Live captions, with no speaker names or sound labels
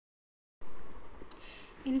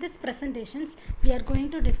In this presentations, we are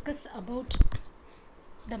going to discuss about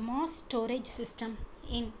the mass storage system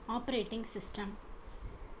in operating system.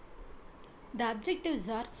 The objectives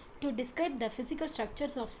are to describe the physical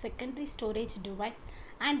structures of secondary storage device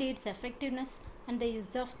and its effectiveness and the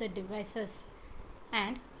use of the devices,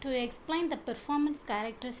 and to explain the performance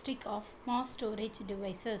characteristic of mass storage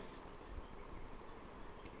devices.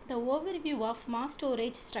 The overview of mass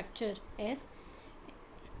storage structure is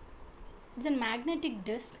it's a magnetic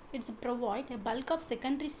disk. It provides a bulk of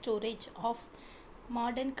secondary storage of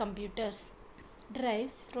modern computers.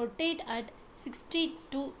 Drives rotate at 60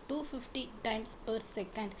 to 250 times per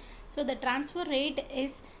second. So the transfer rate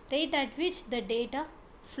is rate at which the data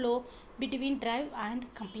flow between drive and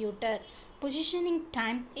computer. Positioning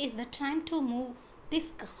time is the time to move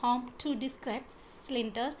disk arm to describe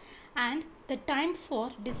cylinder, and the time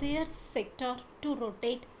for desired sector to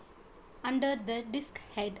rotate under the disk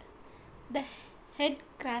head. The head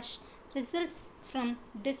crash results from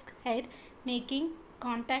disk head making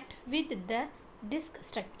contact with the disk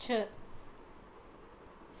structure.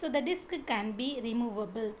 So the disk can be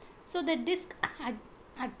removable. So the disk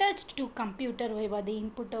attached to computer via the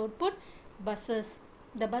input output buses.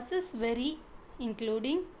 The buses vary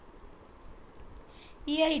including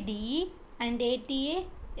EIDE and ATA,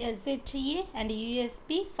 SHA and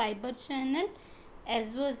USB, fiber channel,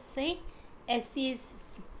 SOC, SES,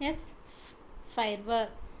 fiber.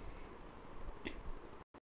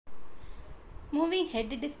 Moving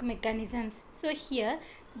head disk mechanisms. So here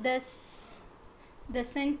the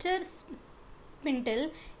center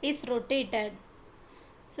spindle is rotated.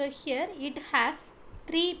 So here it has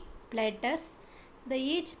 3 platers.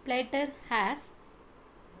 Each plater has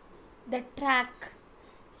the track.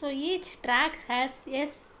 So each track has a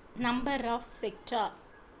number of sector.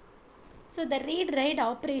 So the read-write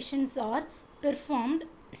operations are performed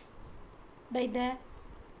by the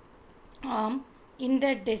arm in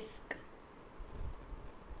the disk,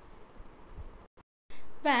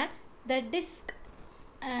 where the disk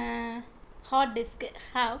hard disk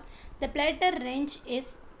have the plater range is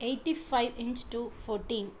 85 inch to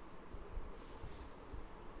 14.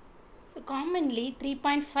 So commonly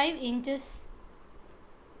 3.5 inches,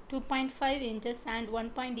 2.5 inches and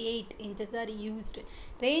 1.8 inches are used.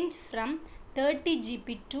 Range from 30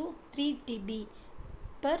 GB to 3 TB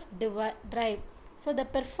per drive. So the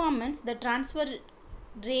performance, the transfer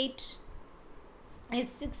rate is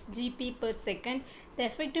 6 GB per second. The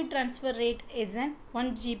effective transfer rate is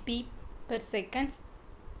 1 GB per second.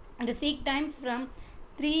 The seek time from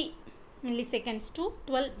 3 milliseconds to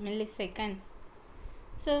 12 milliseconds.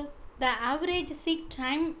 So the average seek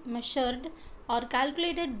time measured or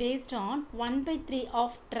calculated based on 1/3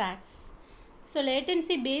 of tracks. So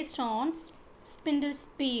latency based on spindle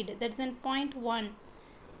speed, that's in 0.1,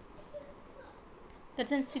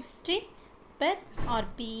 that's in 60 per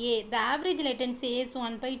RPA. The average latency is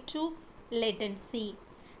 1/2 latency.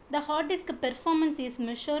 The hard disk performance is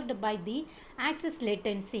measured by the access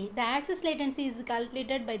latency. The access latency is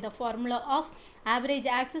calculated by the formula of average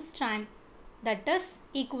access time, that is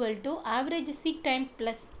equal to average seek time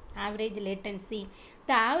plus average latency.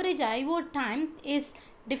 The average I/O time is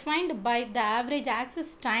defined by the average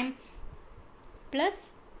access time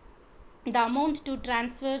plus the amount to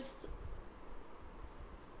transfers,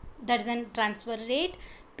 that is a transfer rate,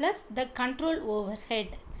 plus the control overhead.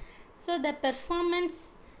 So the performance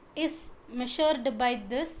is measured by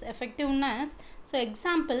this effectiveness. So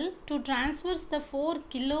example, to transfer the 4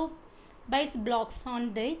 kilobytes blocks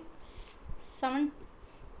on the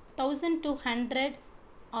 7200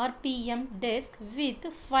 RPM disk with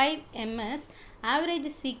 5 ms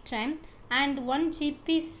average seek time and 1 GB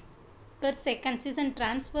per second is a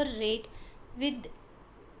transfer rate with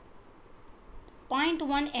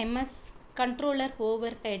 0.1 ms controller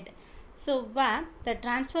overhead. So where the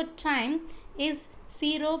transfer time is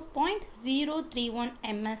 0.031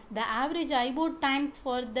 ms. The average I/O time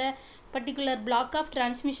for the particular block of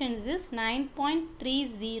transmissions is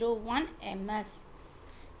 9.301 ms.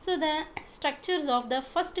 So the structures of the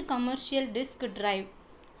first commercial disk drive.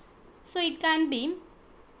 So it can be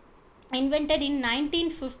invented in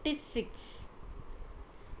 1956.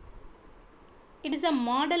 It is a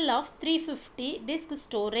model of 350 disk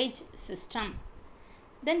storage system.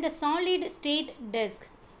 Then the solid state disk.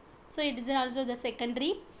 So it is also the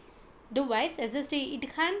secondary device, SSD.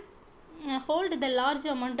 It can hold the large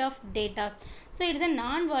amount of data. So it is a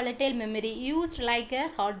non-volatile memory used like a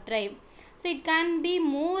hard drive. So it can be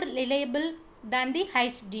more reliable than the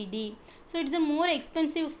HDD. So it is a more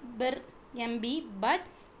expensive per MB, but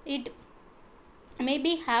it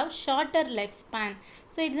maybe have shorter lifespan.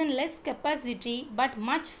 So it is in less capacity but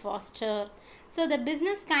much faster. So the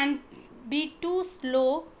business can be too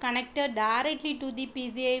slow connected directly to the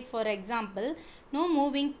PCI, for example, no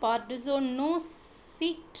moving part, so no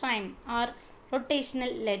seek time or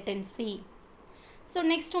rotational latency. So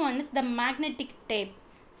next one is the magnetic tape.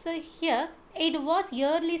 So here it was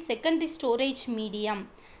early secondary storage medium.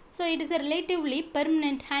 So it is a relatively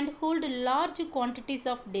permanent and hold large quantities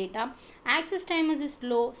of data. Access time is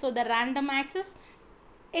slow, so the random access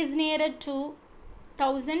is nearer to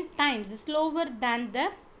 1000 times slower than the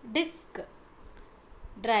disk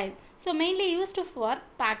drive. So mainly used for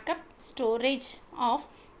backup storage of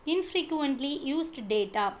infrequently used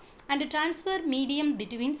data and transfer medium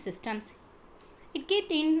between systems. It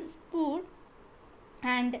kept in spool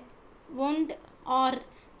and wound or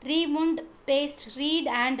rewound paste read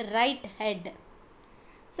and write head.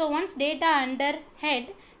 So once data under head,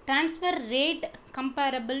 transfer rate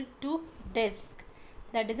comparable to disk,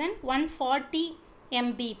 that is an 140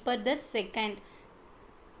 MB per the second.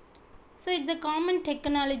 So it's a common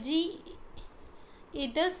technology.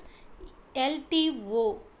 It is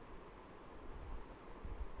LTO.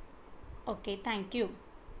 Okay, thank you.